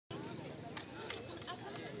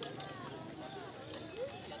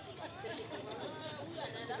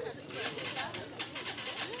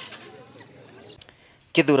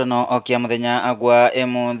Kithurano okia muthenya agwa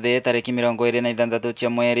emuthi tariki 26 cia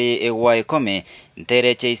mweri wa 10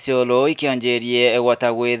 ntere cha Isiolo ikionjerie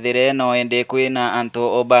gwata gwithire no ende kwina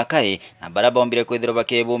anto obakai na bara bombire kwithira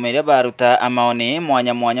bakibumiria baruta amaoni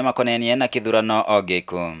mwanya makonenie na kithurano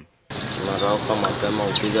ogiku. Tunarauka mapema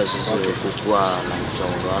upiga sisi kukua na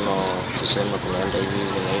mchongano, tuseme kunaenda hivi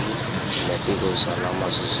na hivi, tumepiga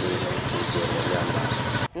usalama sisi tukiendelea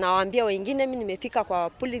mbele. Nawaambia wengine mimi nimefika kwa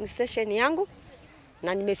polling station yangu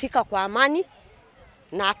na nimefika kwa amani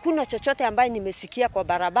na hakuna chochote ambaye nimesikia kwa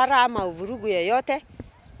barabara ama uvurugu yoyote.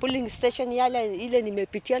 Polling station ile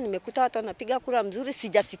nimepitia, nimekuta watu wanapiga kura mzuri,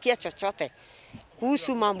 sijasikia chochote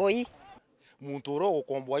kuhusu mambo hii. Muntu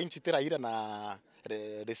urogokombwa inchi teraira na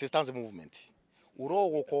resistance movement.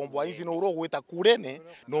 Urogokombwa inchi no urogwita kurene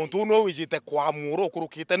no ntuno wijite kwa muro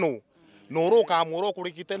kurukite no uroka muro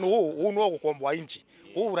kurukite no uno gukombwa inchi.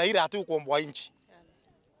 Uraira atu gukombwa inchi.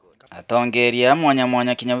 Atongeria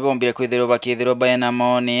mwanya kinya bombire kwithirwo bakithirwo bayana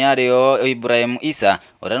maoni ario Ibrahim Isa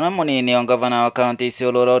urana munini on governor wa county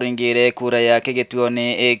Isiolo roringire kura yake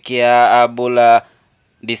gituoni kia Abula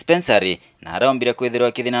dispensary na arombire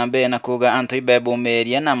kwithirwo kithina mbe na kuga anto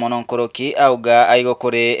ibebumeria na mononkoroki auga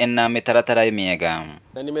aigokore na mitaratara imiega.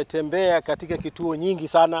 Na nimetembea katika kituo nyingi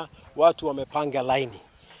sana, watu wamepanga laini,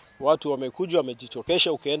 watu wamekuja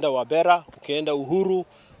wamejitokesha, ukienda Wabera, ukienda Uhuru,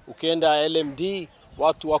 ukienda LMD,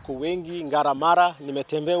 watu wako wengi, Ngaramara,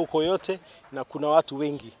 nimetembea huko yote na kuna watu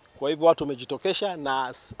wengi. Kwa hivyo watu wamejitokesha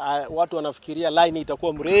na watu wanafikiria line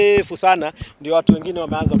itakuwa mrefu sana, ndio watu wengine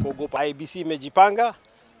wameanza kuogopa. IBC imejipanga,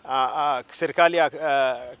 serikali ya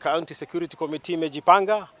County Security Committee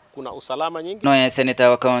imejipanga, kuna usalama nyingi. No senator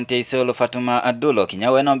wa county Isiolo Fatuma Adulo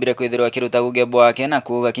kinyawe nombire kwithirwa kiruta gugebwo wake na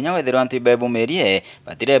kuga kinyawe thirwa antu ibebumerie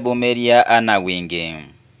batire bumeria ana wingi.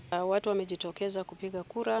 Watu wamejitokeza kupiga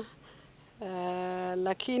kura.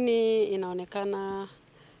 Lakini inaonekana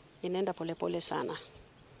inaenda polepole sana.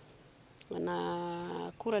 Na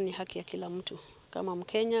kura ni haki ya kila mtu. Kama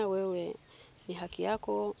Mkenya wewe ni haki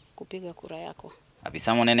yako kupiga kura yako.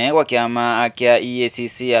 Abisa munene wa kiama akia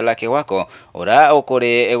EACC alake wako ora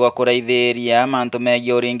okore gwa kuraithiria mantu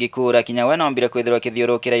megi oringi kura kinyawe nombire kwithirwa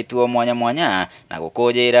kithiurukira ituo mwanya na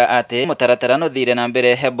gukujira ate mutaratara no thire na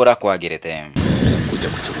mbere hebora kwagirite. Kuja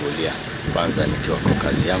kuchungulia kwanza nikiwa kwa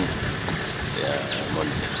kazi yangu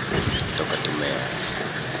monitor kutoka tume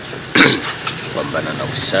kupambana na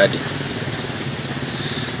ufisadi,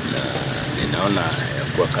 na ninaona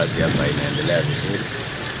kuwa kazi hapa inaendelea vizuri,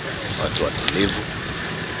 watu watulivu,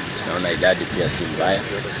 naona idadi pia si mbaya.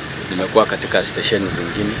 Nimekuwa katika station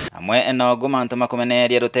zingine amwe enogo mantu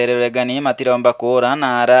makomeneria rutereregani matiromba kura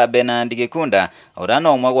na ara Benard Gikunda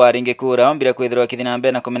orano umwe gwaringe kura ombire kwithirwa kithina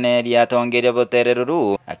mbe na komeneria atongeria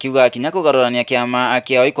butereruru akiuga kinya kugarurania kiama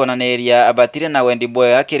akia ikonaniria abatire na wendi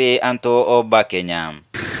bwe akiri anto oba Kenya.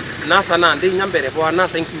 Nasa na ndi nyambere bwa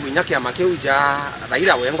nasa inkiwinya kiama kiuja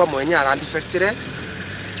Raila wengwa mwenya arandifectire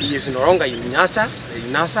is no longer in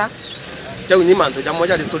nasa Jau ni mantu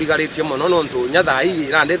jamoja liturigarĩtie mũno nontu nyathai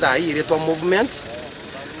irande thai iretwa movement.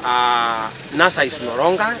 Nasa is no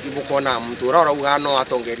longer ibukona mtu urauga no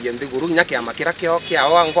atongerie nthiguru nyake amakira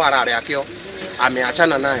kio ango arare akio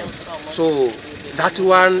ameachana nayo. So that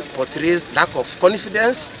one portrays lack of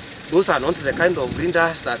confidence. Those are not the kind of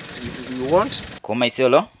leaders that we want. Kuma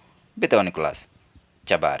Isiolo, Beta Nicholas,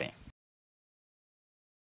 Chabari.